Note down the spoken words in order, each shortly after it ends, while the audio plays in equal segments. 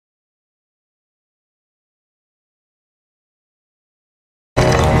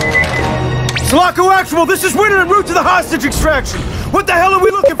Sulaco Actual, this is Winter en route to the hostage extraction. What the hell are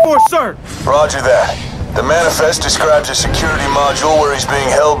we looking for, sir? Roger that. The manifest describes a security module where he's being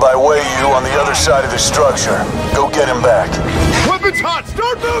held by Weyland on the other side of the structure. Go get him back. Weapons hot!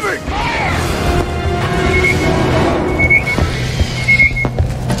 Start moving!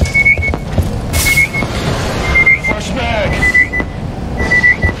 Flashback!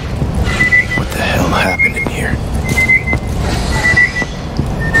 What the hell happened in here?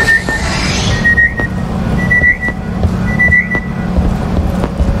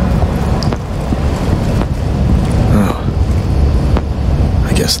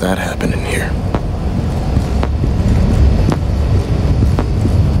 I guess that happened in here.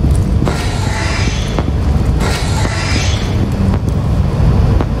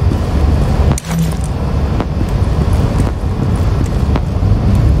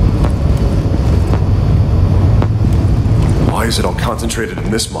 Why is it all concentrated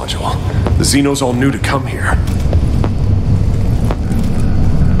in this module? The Xenos all knew to come here.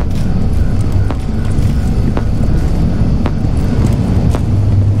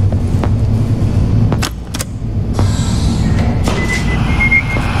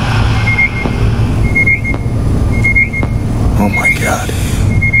 Oh my god.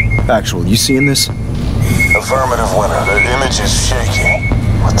 Actual, you seeing this? Affirmative, Winter. The image is shaky.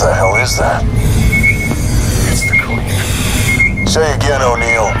 What the hell is that? It's the Queen. Say again,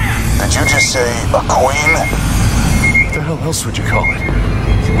 O'Neill. Did you just say a queen? What the hell else would you call it?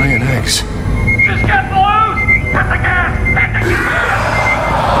 Laying eggs. Just get loose! Hit the gas! Hit the gas!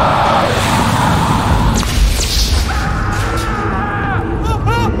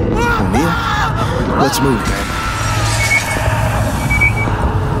 O'Neill? Let's move, man.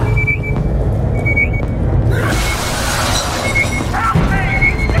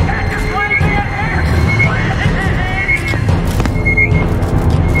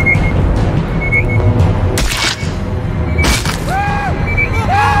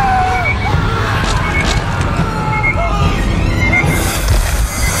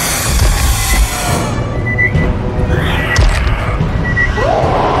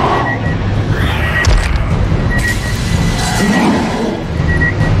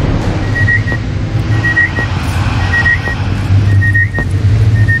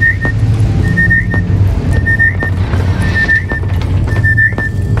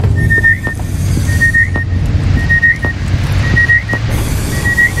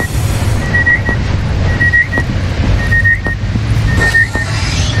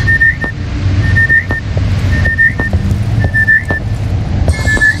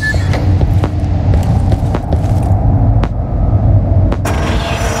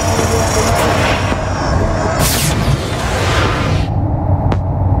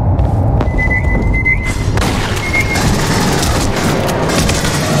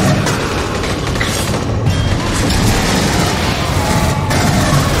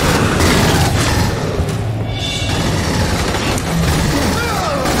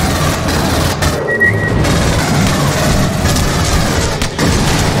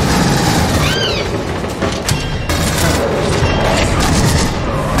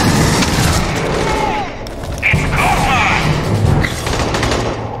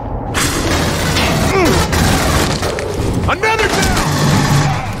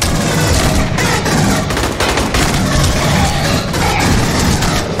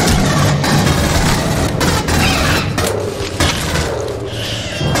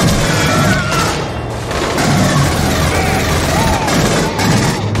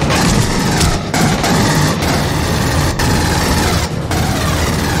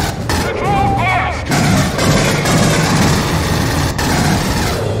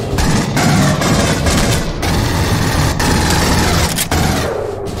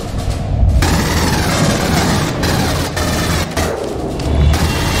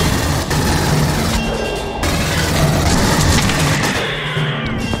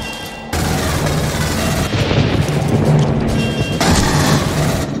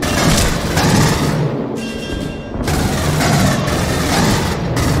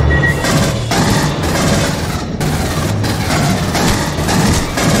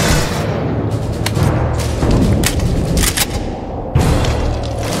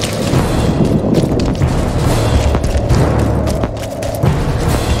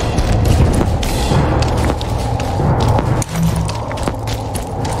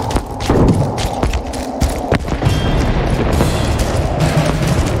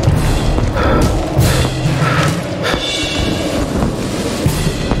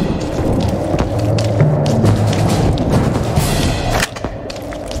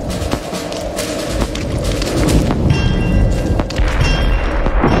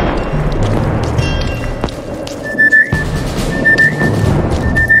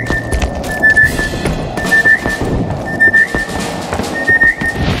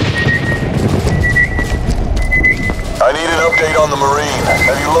 update on the Marine.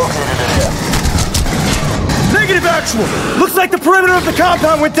 Have you located it yet? Negative, Actual! Looks like the perimeter of the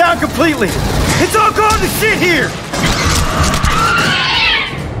compound went down completely. It's all gone to shit here!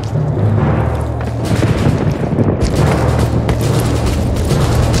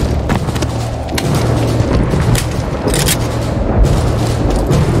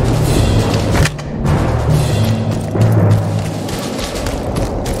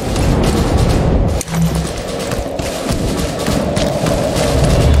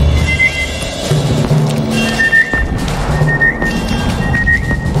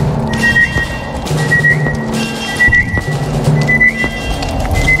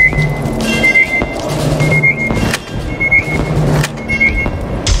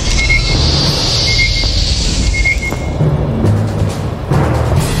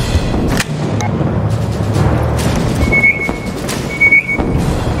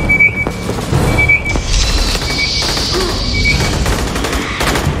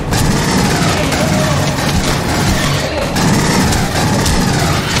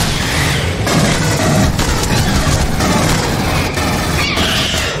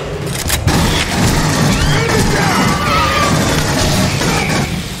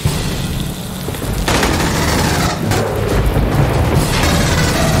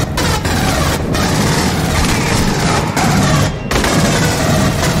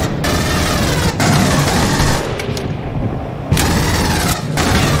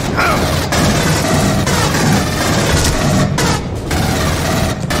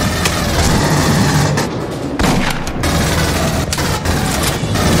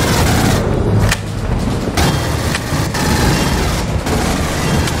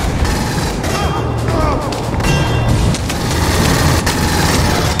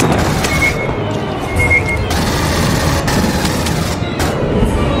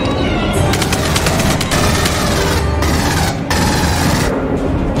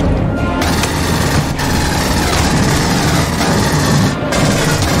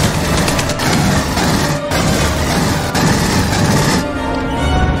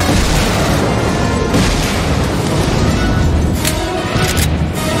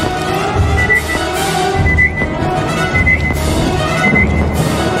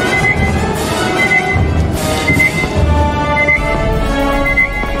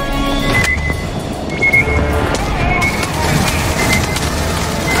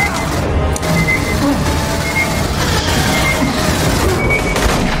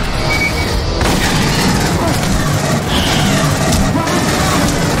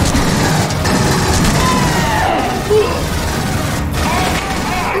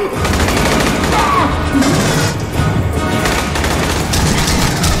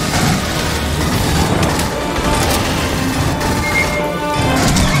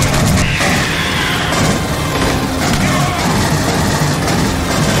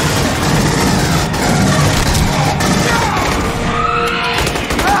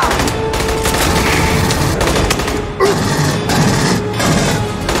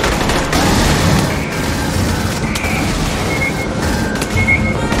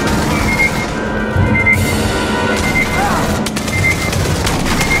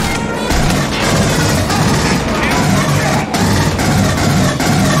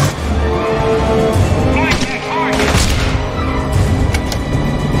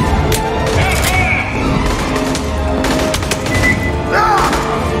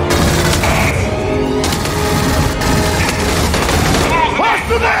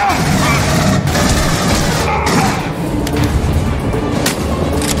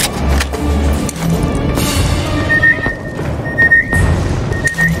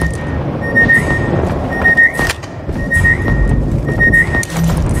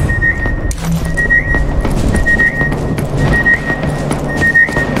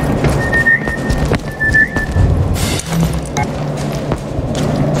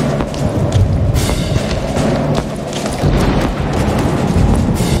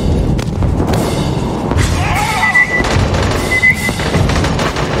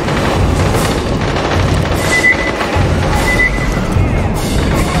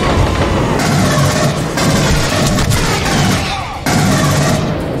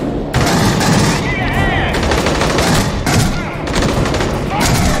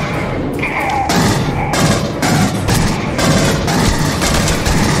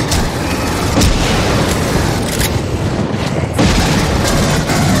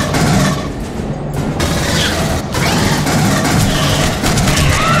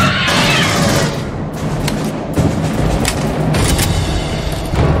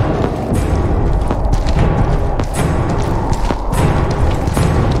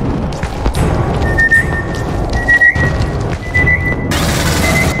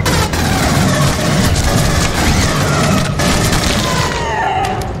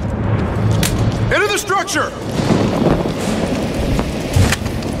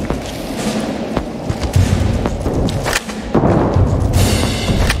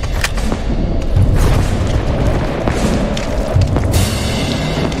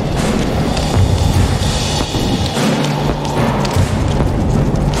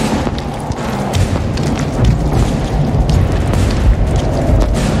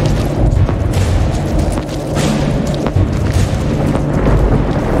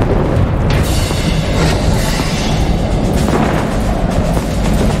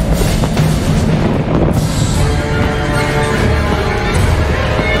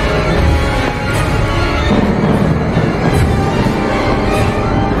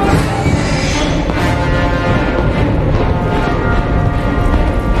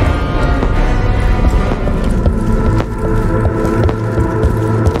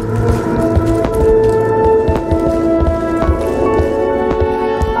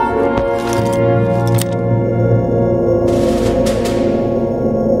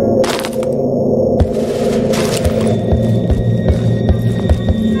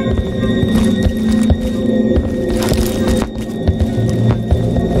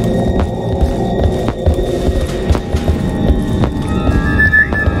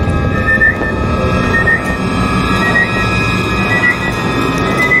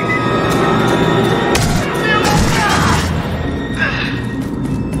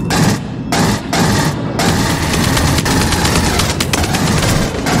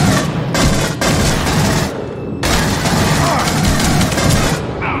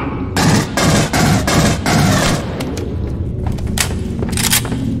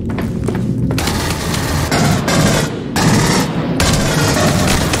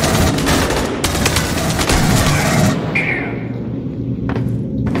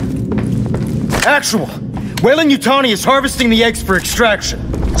 Actual, Weyland-Yutani is harvesting the eggs for extraction.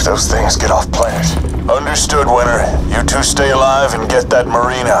 If those things get off planet. Understood, Winter. You two stay alive and get that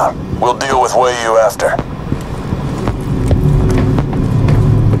Marine out. We'll deal with Weyland after.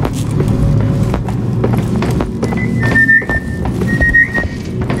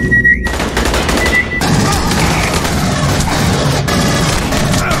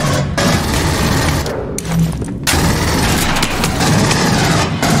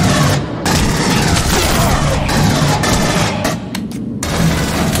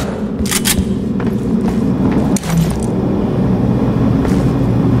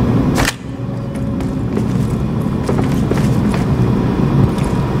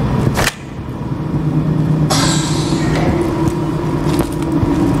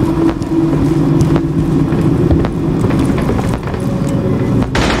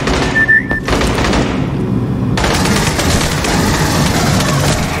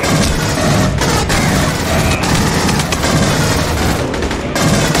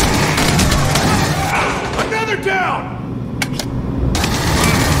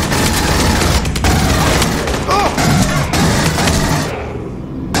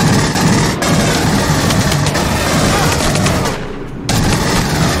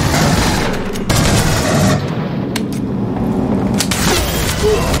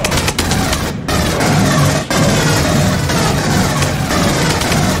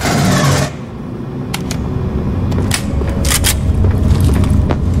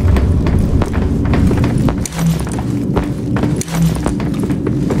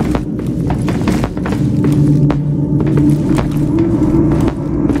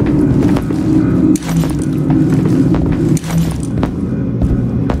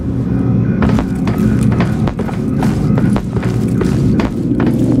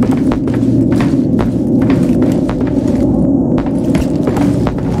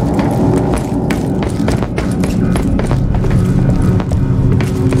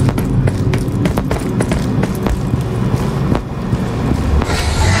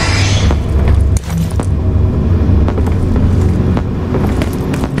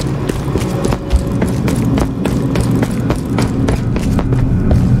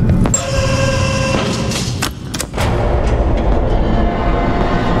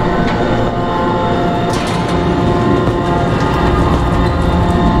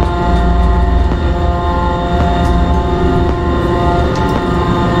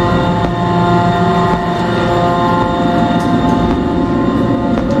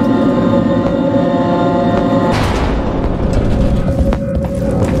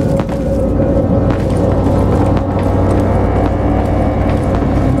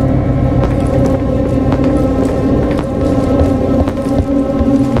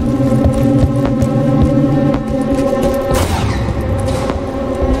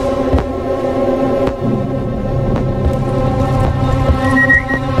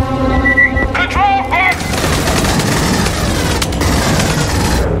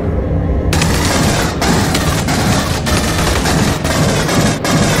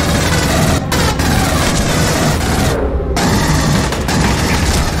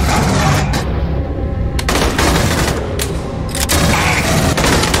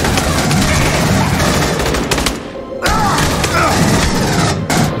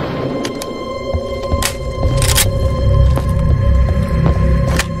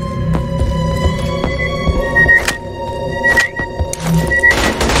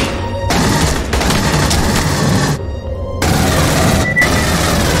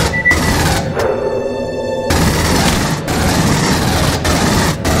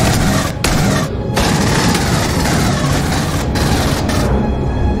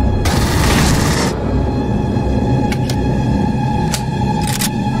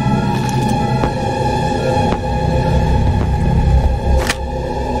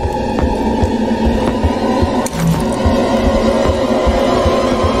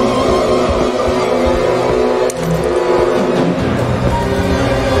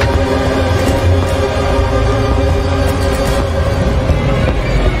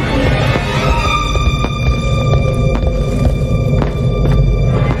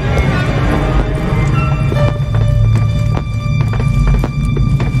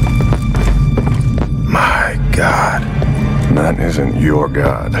 That isn't your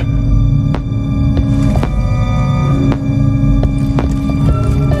god.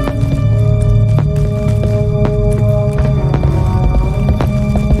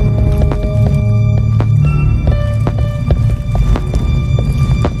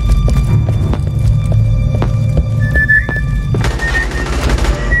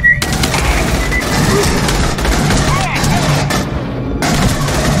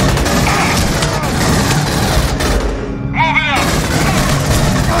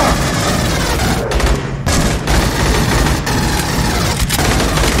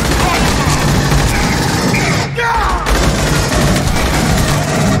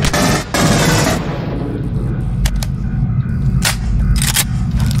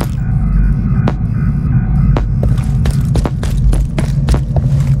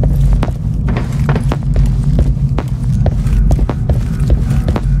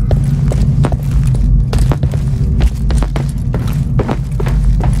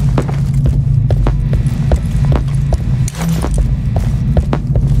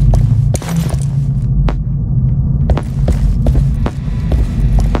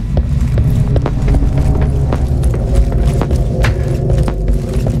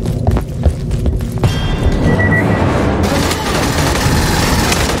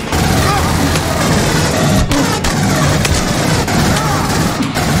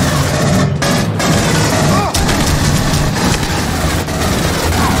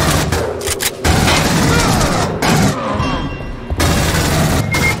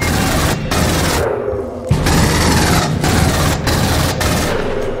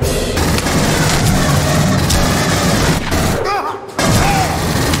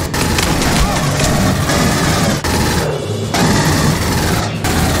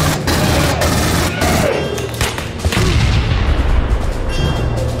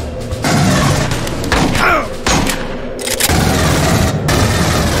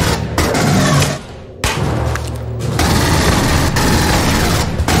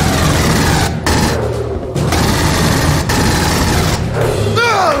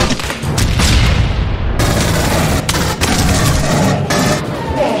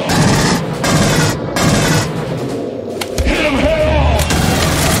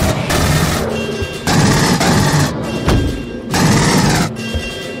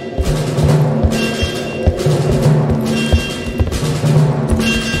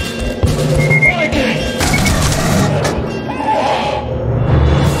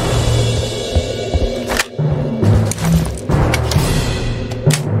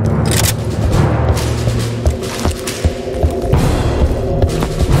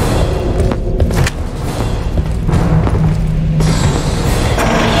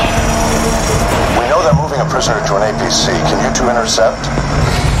 AC. Can you two intercept?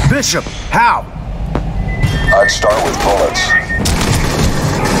 Bishop, how? I'd start with bullets.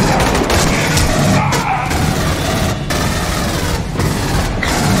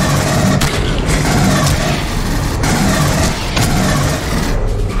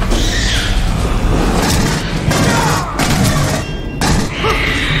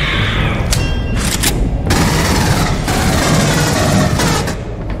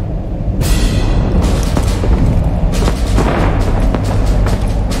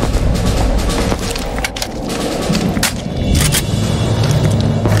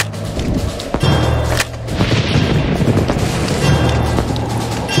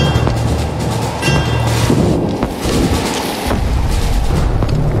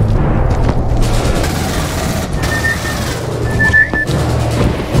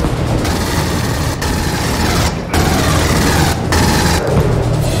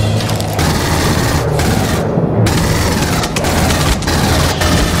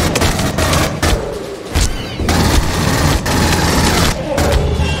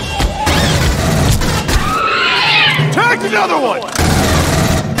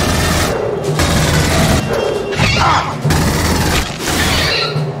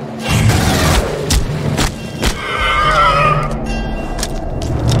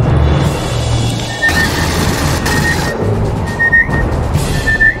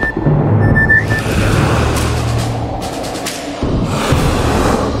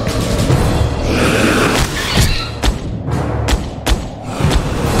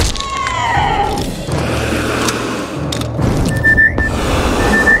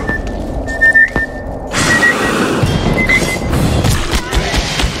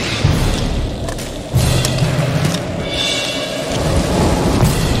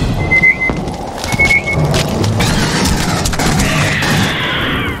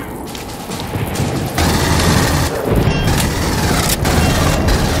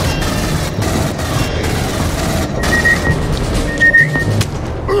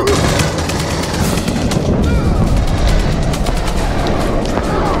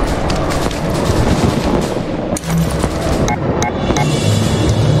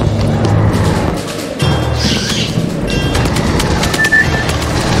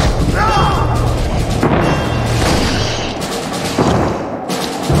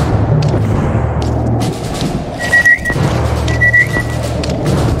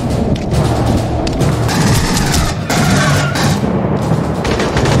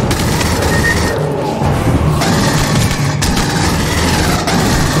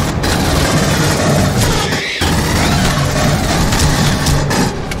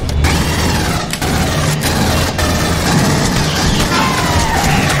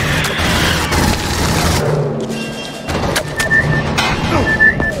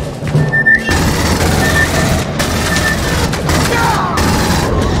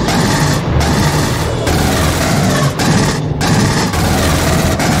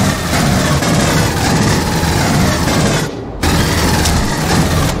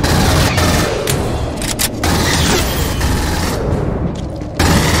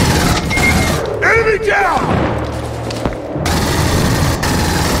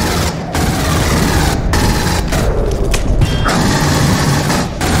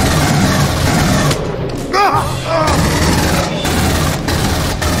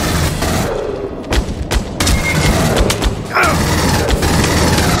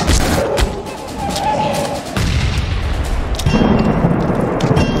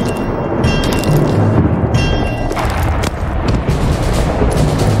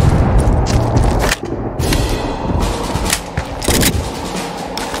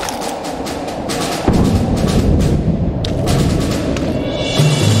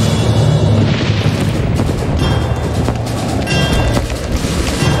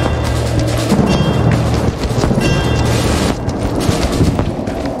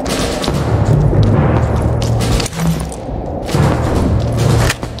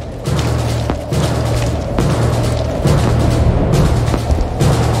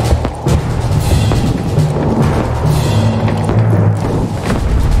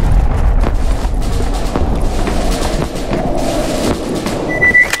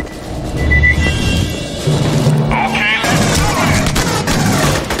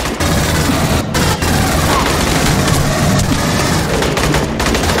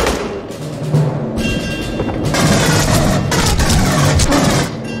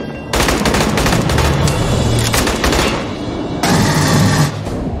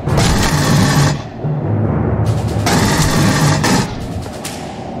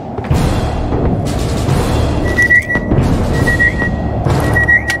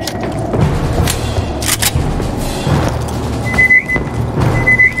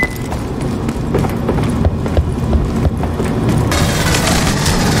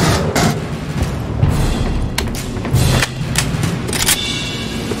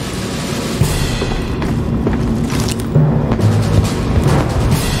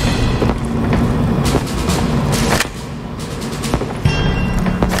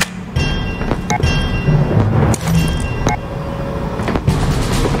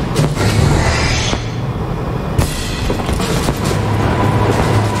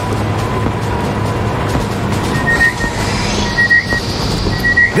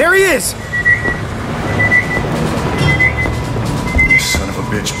 is! Son of a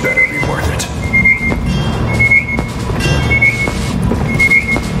bitch better be worth it.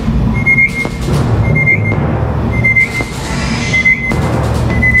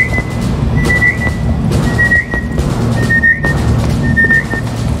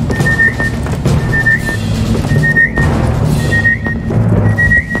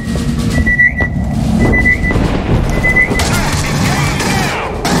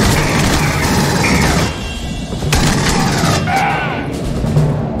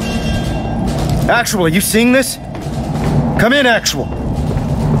 Actual, are you seeing this? Come in, Actual.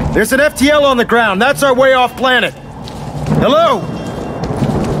 There's an FTL on the ground. That's our way off planet. Hello?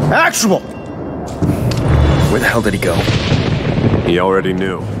 Actual! Where the hell did he go? He already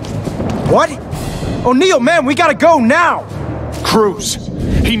knew. What? O'Neill, man, we gotta go now! Cruz!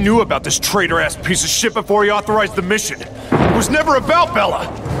 He knew about this traitor-ass piece of shit before he authorized the mission. It was never about Bella!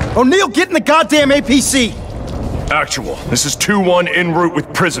 O'Neill, get in the goddamn APC! Actual, this is 2-1 en route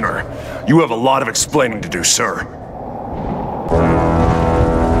with prisoner. You have a lot of explaining to do, sir.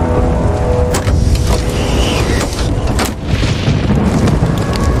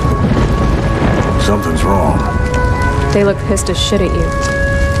 Something's wrong. They look pissed as shit at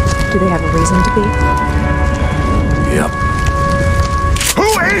you. Do they have a reason to be? Yep.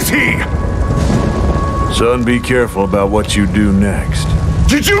 Who is he? Son, be careful about what you do next.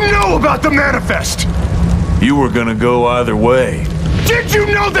 Did you know about the manifest? You were gonna go either way. Did you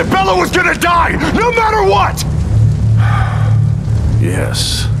know that Bella was gonna die, no matter what?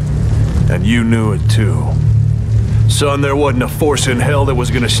 Yes. And you knew it too. Son, there wasn't a force in hell that was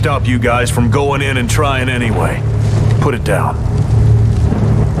gonna stop you guys from going in and trying anyway. Put it down.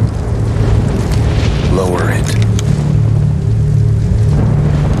 Lower it.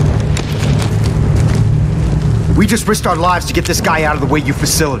 We just risked our lives to get this guy out of the Weyland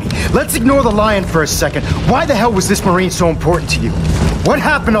facility. Let's ignore the lion for a second. Why the hell was this Marine so important to you? What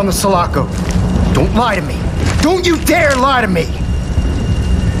happened on the Sulaco? Don't lie to me. Don't you dare lie to me!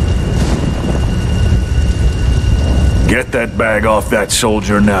 Get that bag off that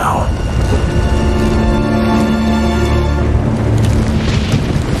soldier now.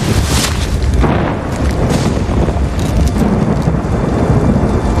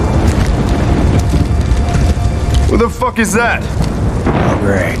 Who the fuck is that? Oh,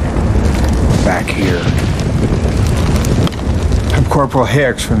 great. Back here. I'm Corporal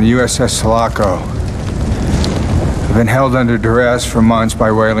Hicks from the USS Sulaco. I've been held under duress for months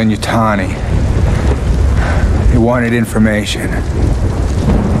by Weyland-Yutani. They wanted information.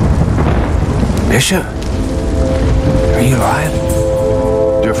 Bishop? Are you alive?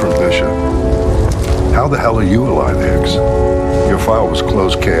 Different, Bishop. How the hell are you alive, Hicks? Your file was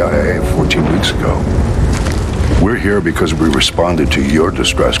closed KIA 14 weeks ago. We're here because we responded to your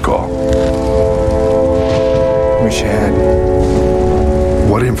distress call. Wish you had.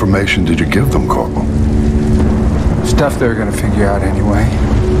 What information did you give them, Corporal? Stuff they're gonna figure out anyway.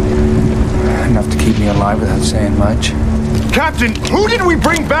 Enough to keep me alive without saying much. Captain, who did we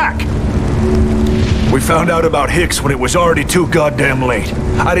bring back? We found out about Hicks when it was already too goddamn late.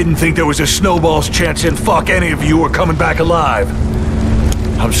 I didn't think there was a snowball's chance in fuck any of you were coming back alive.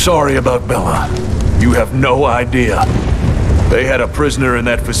 I'm sorry about Bella. You have no idea. They had a prisoner in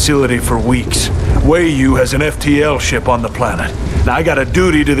that facility for weeks. Weyland has an FTL ship on the planet. And I got a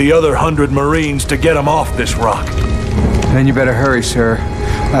duty to the other 100 Marines to get them off this rock. Then you better hurry, sir.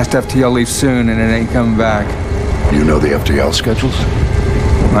 Last FTL leaves soon and it ain't coming back. You know the FTL schedules?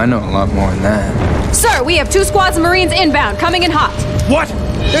 I know a lot more than that. Sir, we have 2 squads of Marines inbound, coming in hot. What?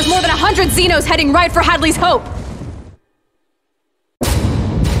 There's more than 100 Xenos heading right for Hadley's Hope.